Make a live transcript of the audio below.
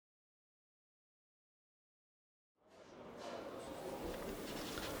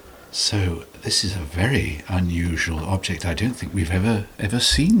So this is a very unusual object. I don't think we've ever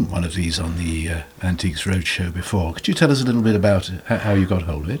seen one of these on the Antiques Roadshow before. Could you tell us a little bit about how you got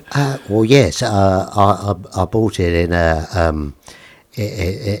hold of it? Well, yes, I bought it in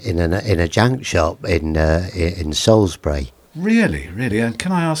a junk shop in Salisbury. Really? And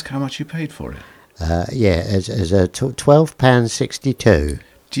can I ask how much you paid for it? It's a £12.62.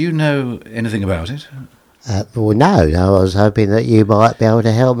 Do you know anything about it? Well, no, I was hoping that you might be able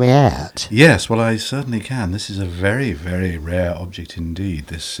to help me out. Yes, well, I certainly can. This is a very, very rare object indeed.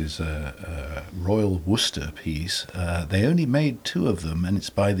 This is a Royal Worcester piece. They only made 2 of them, and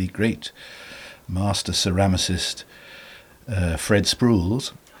it's by the great master ceramicist Fred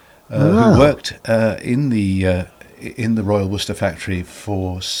Sprules, who worked in the Royal Worcester factory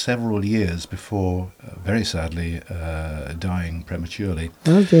for several years before, very sadly, dying prematurely.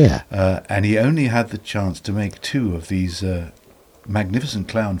 Oh dear. And he only had the chance to make 2 of these magnificent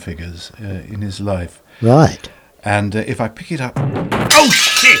clown figures in his life. Right. And if I pick it up... Oh,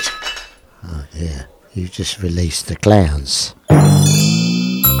 shit! Oh dear. You just released the clowns.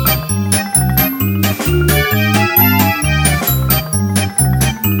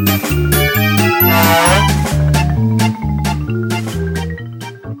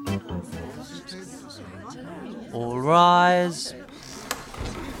 All rise.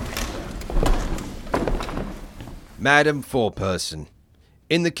 Madam Foreperson,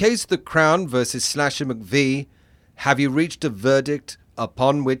 in the case of the Crown versus Slasher McVee, have you reached a verdict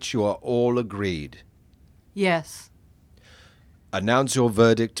upon which you are all agreed? Yes. Announce your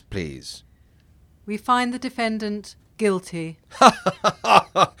verdict, please. We find the defendant guilty.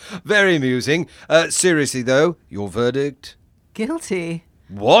 Very amusing. Seriously, though, your verdict? Guilty?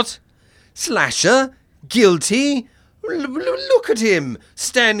 What? Slasher? Guilty? Look at him,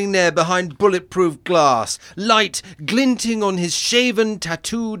 standing there behind bulletproof glass, light glinting on his shaven,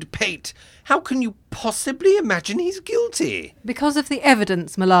 tattooed pate. How can you possibly imagine he's guilty? Because of the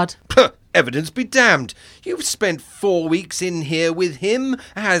evidence, my lad. Puh, evidence be damned. You've spent 4 weeks in here with him,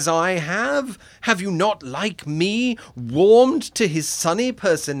 as I have. Have you not, like me, warmed to his sunny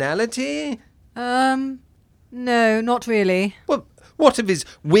personality? No, not really. Well, what of his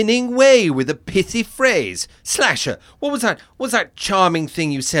winning way with a pithy phrase? Slasher, what was that charming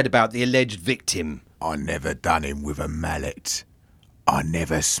thing you said about the alleged victim? I never done him with a mallet. I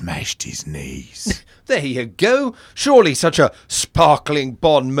never smashed his knees. There you go. Surely such a sparkling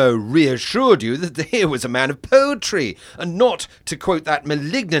bon mot reassured you that here was a man of poetry, and not, to quote that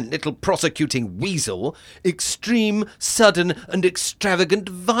malignant little prosecuting weasel, extreme, sudden, and extravagant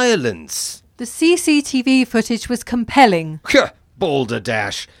violence. The CCTV footage was compelling.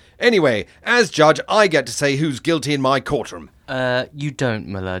 Balderdash. Anyway, as judge, I get to say who's guilty in my courtroom. You don't,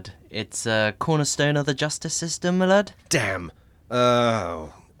 my lad. It's a cornerstone of the justice system, my lad. Damn.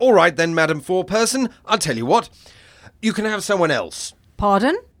 All right then, Madam Foreperson. I'll tell you what. You can have someone else.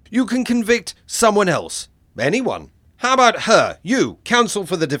 Pardon? You can convict someone else. Anyone. How about her? You, counsel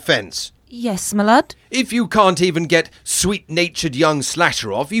for the defence. Yes, my lad. If you can't even get sweet-natured young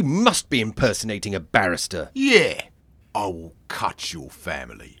Slasher off, you must be impersonating a barrister. Yeah. I will cut your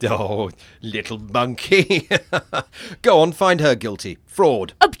family. Oh, little monkey. Go on, find her guilty.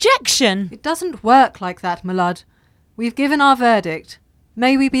 Fraud. Objection! It doesn't work like that, my lad. We've given our verdict.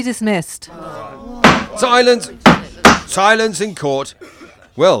 May we be dismissed? Silence! Silence in court.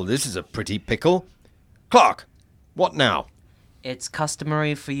 Well, this is a pretty pickle. Clerk, what now? It's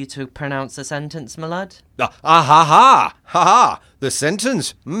customary for you to pronounce the sentence, my lad. Ha-ha! The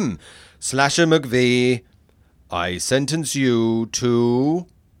sentence? Slasher McVee, I sentence you to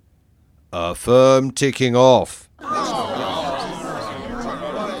a firm ticking off.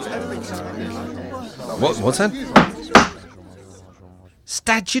 What's that?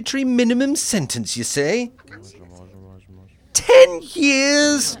 Statutory minimum sentence, you say? 10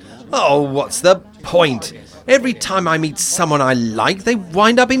 years? Oh, what's the point? Every time I meet someone I like, they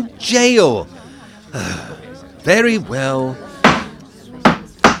wind up in jail. Very well.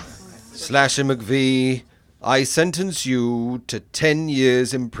 Slasher McVee, I sentence you to 10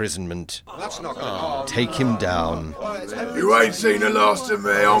 years imprisonment. Take him down. You ain't seen the last of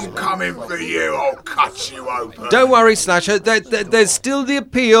me. I'm coming for you. I'll cut you open. Don't worry, Slasher. There's still the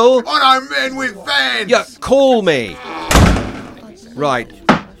appeal. I know men with vans. Yeah, call me. Right.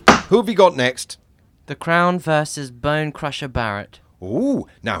 Who have you got next? The Crown versus Bone Crusher Barrett. Ooh,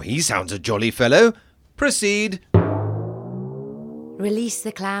 now he sounds a jolly fellow. Proceed. Release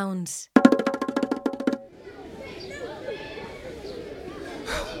the clowns.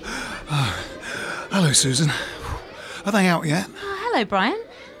 Hello, Susan. Are they out yet? Oh, hello, Brian.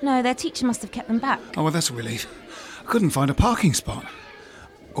 No, their teacher must have kept them back. Oh, well, that's a relief. I couldn't find a parking spot.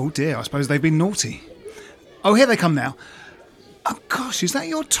 Oh dear, I suppose they've been naughty. Oh, here they come now. Oh gosh, is that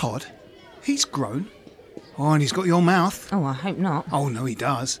your Todd? He's grown. Oh, and he's got your mouth. Oh, I hope not. Oh no, he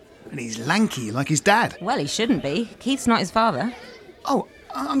does. And he's lanky like his dad. Well, he shouldn't be. Keith's not his father. Oh,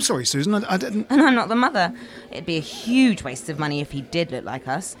 I'm sorry, Susan, I didn't... And I'm not the mother. It'd be a huge waste of money if he did look like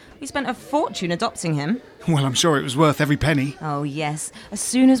us. We spent a fortune adopting him. Well, I'm sure it was worth every penny. Oh, yes. As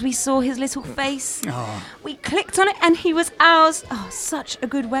soon as we saw his little face, Oh. we clicked on it and he was ours. Oh, such a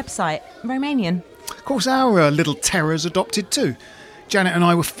good website. Romanian. Of course, our little terror's adopted too. Janet and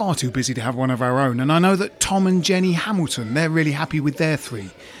I were far too busy to have one of our own, and I know that Tom and Jenny Hamilton, they're really happy with their 3.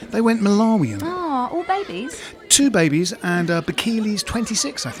 They went Malawian. Oh, all babies. 2 babies, and Bakili's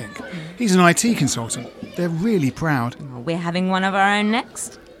 26, I think. He's an IT consultant. They're really proud. Oh, we're having one of our own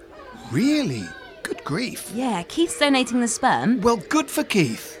next. Really? Good grief. Yeah, Keith's donating the sperm. Well, good for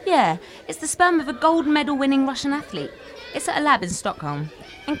Keith. Yeah, it's the sperm of a gold medal winning Russian athlete. It's at a lab in Stockholm.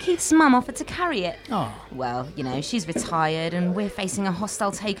 And Keith's mum offered to carry it. Oh. Well, you know, she's retired and we're facing a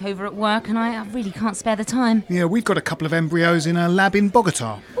hostile takeover at work and I really can't spare the time. Yeah, we've got a couple of embryos in a lab in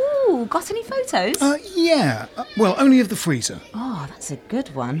Bogota. Ooh, got any photos? Yeah. Well, only of the freezer. Oh, that's a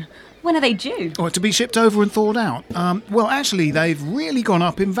good one. When are they due? Or to be shipped over and thawed out. Well, actually, they've really gone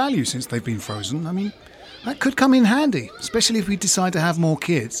up in value since they've been frozen. I mean, that could come in handy, especially if we decide to have more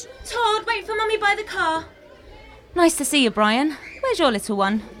kids. Todd, wait for Mummy by the car. Nice to see you, Brian. Where's your little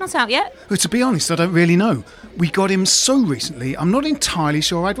one? Not out yet? Well, to be honest, I don't really know. We got him so recently, I'm not entirely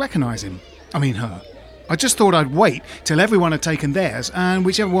sure I'd recognise him. I mean her. I just thought I'd wait till everyone had taken theirs, and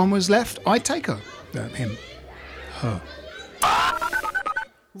whichever one was left, I'd take her. Him. Her.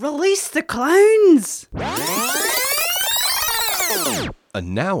 Release the clowns!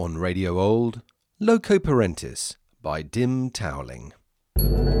 And now on Radio Old, Loco Parentis by Dim Towling.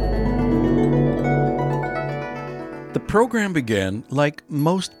 The program began, like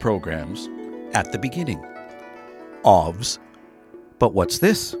most programs, at the beginning. OVS. But what's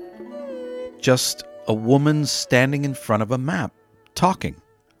this? Just a woman standing in front of a map, talking.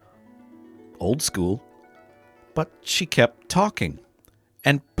 Old school. But she kept talking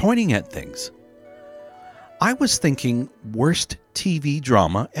and pointing at things. I was thinking worst TV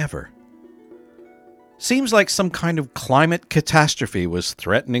drama ever. Seems like some kind of climate catastrophe was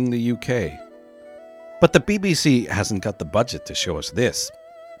threatening the UK. But the BBC hasn't got the budget to show us this.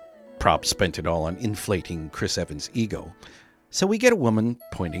 Props spent it all on inflating Chris Evans' ego. So we get a woman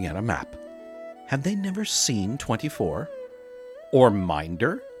pointing at a map. Have they never seen 24? Or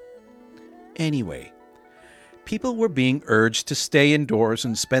Minder? Anyway, people were being urged to stay indoors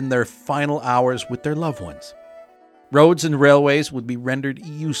and spend their final hours with their loved ones. Roads and railways would be rendered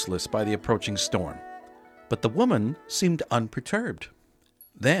useless by the approaching storm. But the woman seemed unperturbed.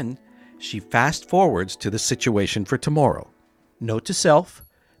 Then she fast forwards to the situation for tomorrow. Note to self,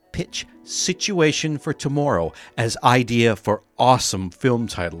 pitch situation for tomorrow as idea for awesome film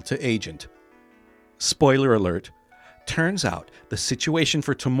title to agent. Spoiler alert, turns out the situation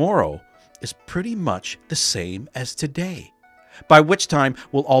for tomorrow is pretty much the same as today, by which time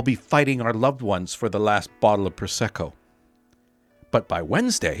we'll all be fighting our loved ones for the last bottle of Prosecco. But by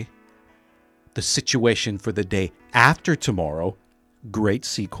Wednesday, the situation for the day after tomorrow, great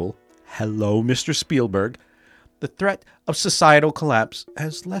sequel, hello, Mr. Spielberg, the threat of societal collapse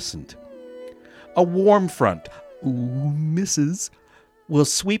has lessened. A warm front, ooh, misses, will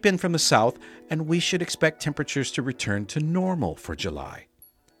sweep in from the south, and we should expect temperatures to return to normal for July.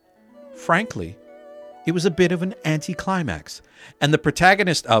 Frankly, it was a bit of an anticlimax, and the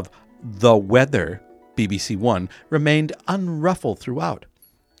protagonist of The Weather, BBC One, remained unruffled throughout.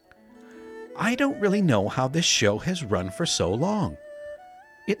 I don't really know how this show has run for so long.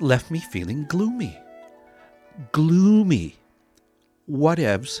 It left me feeling gloomy. Gloomy.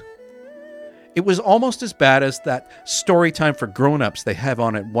 Whatevs. It was almost as bad as that story time for grown-ups they have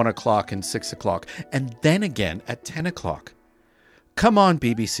on at 1 o'clock and 6 o'clock, and then again at 10 o'clock. Come on,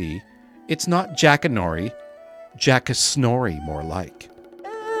 BBC. It's not Jackanory. Jackasnory, more like.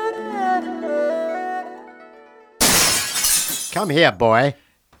 Come here, boy.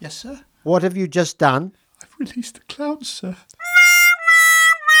 Yes, sir? What have you just done? I've released the clowns, sir.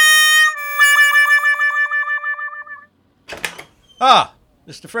 Ah,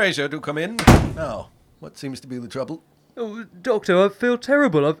 Mr. Fraser, do come in. Now, what seems to be the trouble? Oh, Doctor, I feel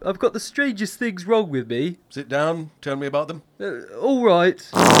terrible. I've got the strangest things wrong with me. Sit down, tell me about them. All right.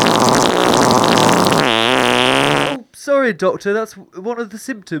 Oh, sorry, Doctor, that's one of the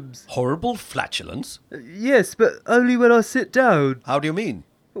symptoms. Horrible flatulence? Yes, but only when I sit down. How do you mean?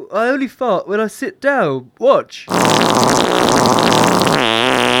 I only fart when I sit down. Watch.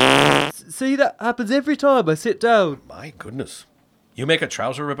 See, that happens every time I sit down. My goodness. You make a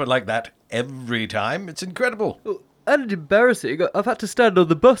trouser ripper like that every time? It's incredible. And embarrassing. I've had to stand on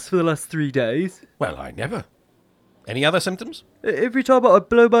the bus for the last 3 days. Well, I never. Any other symptoms? Every time I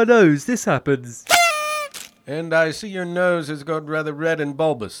blow my nose, this happens. And I see your nose has got rather red and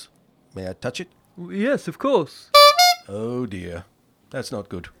bulbous. May I touch it? Yes, of course. Oh dear. That's not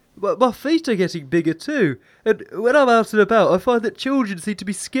good. But my feet are getting bigger too. And when I'm out and about, I find that children seem to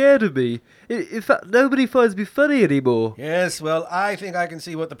be scared of me. In fact, nobody finds me funny anymore. Yes, well, I think I can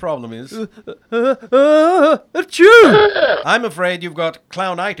see what the problem is. Achoo! I'm afraid you've got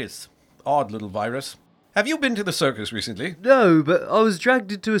clownitis. Odd little virus. Have you been to the circus recently? No, but I was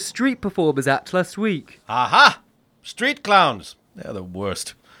dragged into a street performers act last week. Aha! Street clowns. They're the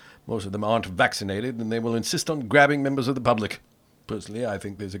worst. Most of them aren't vaccinated, and they will insist on grabbing members of the public. Personally, I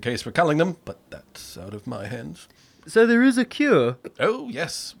think there's a case for culling them, but that's out of my hands. So there is a cure? Oh,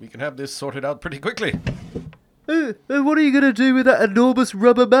 yes. We can have this sorted out pretty quickly. What are you going to do with that enormous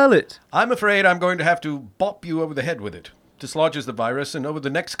rubber mallet? I'm afraid I'm going to have to bop you over the head with it. Dislodges the virus, and over the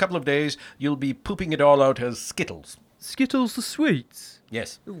next couple of days, you'll be pooping it all out as Skittles. Skittles the sweets?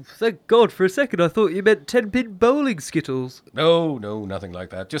 Yes. Oh, thank God, for a second I thought you meant 10-pin bowling Skittles. No, nothing like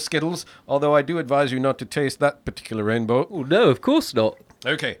that. Just Skittles, although I do advise you not to taste that particular rainbow. Oh, no, of course not.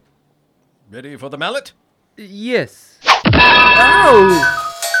 Okay. Ready for the mallet? Yes. Ow!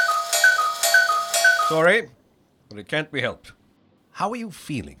 Sorry, but it can't be helped. How are you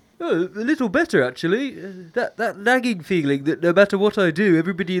feeling? Oh, a little better, actually. That nagging feeling that no matter what I do,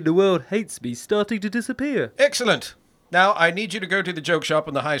 everybody in the world hates me starting to disappear. Excellent. Now, I need you to go to the joke shop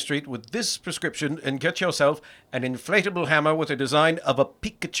on the high street with this prescription and get yourself an inflatable hammer with a design of a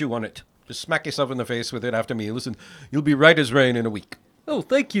Pikachu on it. Just smack yourself in the face with it after meals and you'll be right as rain in a week. Oh,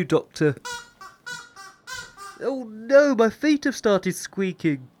 thank you, Doctor. Oh, no, my feet have started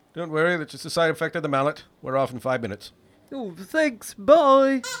squeaking. Don't worry, that's just a side effect of the mallet. We're off in 5 minutes. Oh, thanks.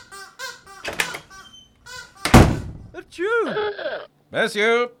 Bye. Achoo! Bless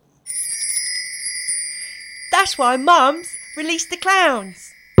you. That's why Mum's released the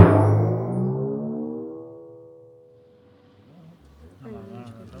clowns.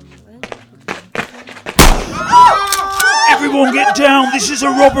 Everyone get down, this is a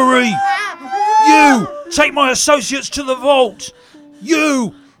robbery! You! Take my associates to the vault!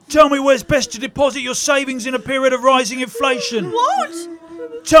 You! Tell me where's best to deposit your savings in a period of rising inflation! What?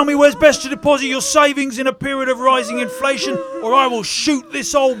 Tell me where's best to deposit your savings in a period of rising inflation, or I will shoot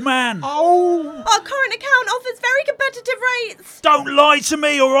this old man! Oh! Our current account offers very competitive rates! Don't lie to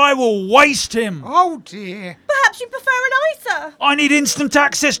me, or I will waste him! Oh dear. Perhaps you prefer an ISA? I need instant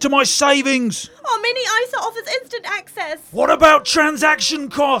access to my savings! Our mini ISA offers instant access. What about transaction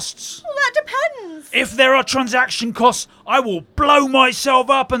costs? Well, that depends. If there are transaction costs, I will blow myself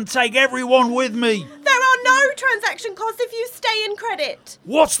up and take everyone with me. There are no transaction costs if you stay in credit.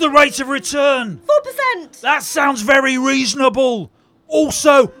 What's the rate of return? 4%. That sounds very reasonable.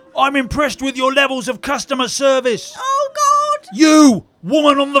 Also, I'm impressed with your levels of customer service. Oh, God. You,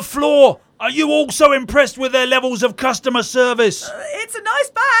 woman on the floor, are you also impressed with their levels of customer service? It's a nice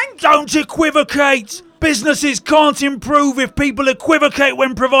bank. Don't equivocate. Businesses can't improve if people equivocate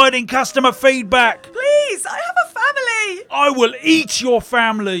when providing customer feedback. Please, I have a family. I will eat your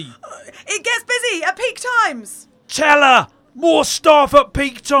family. It gets busy at peak times. Tell her, more staff at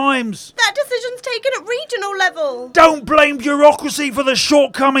peak times. That decision's taken at regional level. Don't blame bureaucracy for the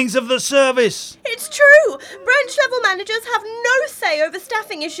shortcomings of the service. It's true. Branch level managers have no say over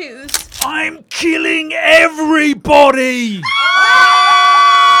staffing issues. I'm killing everybody.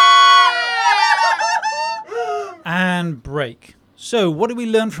 And break. So, what did we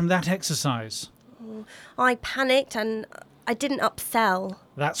learn from that exercise? I panicked and I didn't upsell.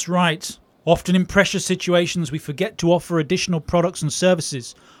 That's right. Often in pressure situations, we forget to offer additional products and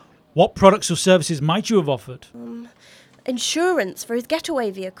services. What products or services might you have offered? Insurance for his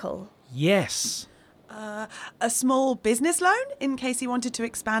getaway vehicle. Yes. A small business loan in case he wanted to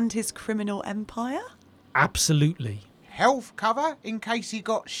expand his criminal empire? Absolutely. Health cover in case he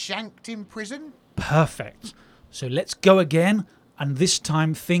got shanked in prison? Perfect. So let's go again, and this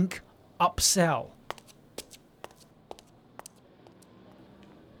time think upsell.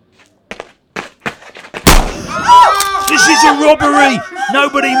 This is a robbery!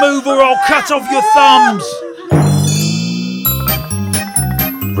 Nobody move or I'll cut off your thumbs!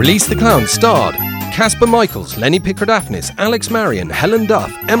 Release the Clown starred Casper Michaels, Lenny Pickford-Daphnis, Alex Marion, Helen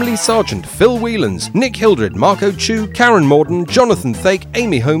Duff, Emily Sargent, Phil Whelans, Nick Hildred, Marco Chu, Karen Morden, Jonathan Thake,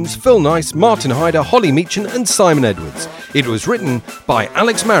 Amy Holmes, Phil Nice, Martin Hyder, Holly Meechan and Simon Edwards. It was written by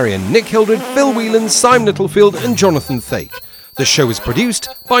Alex Marion, Nick Hildred, Phil Whelans, Simon Littlefield and Jonathan Thake. The show is produced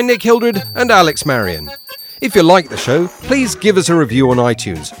by Nick Hildred and Alex Marion. If you like the show, please give us a review on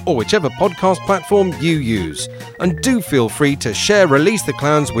iTunes or whichever podcast platform you use. And do feel free to share Release the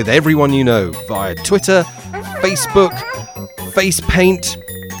Clowns with everyone you know via Twitter, Facebook, face paint,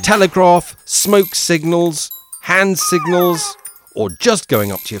 telegraph, smoke signals, hand signals, or just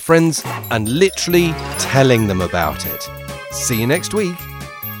going up to your friends and literally telling them about it. See you next week.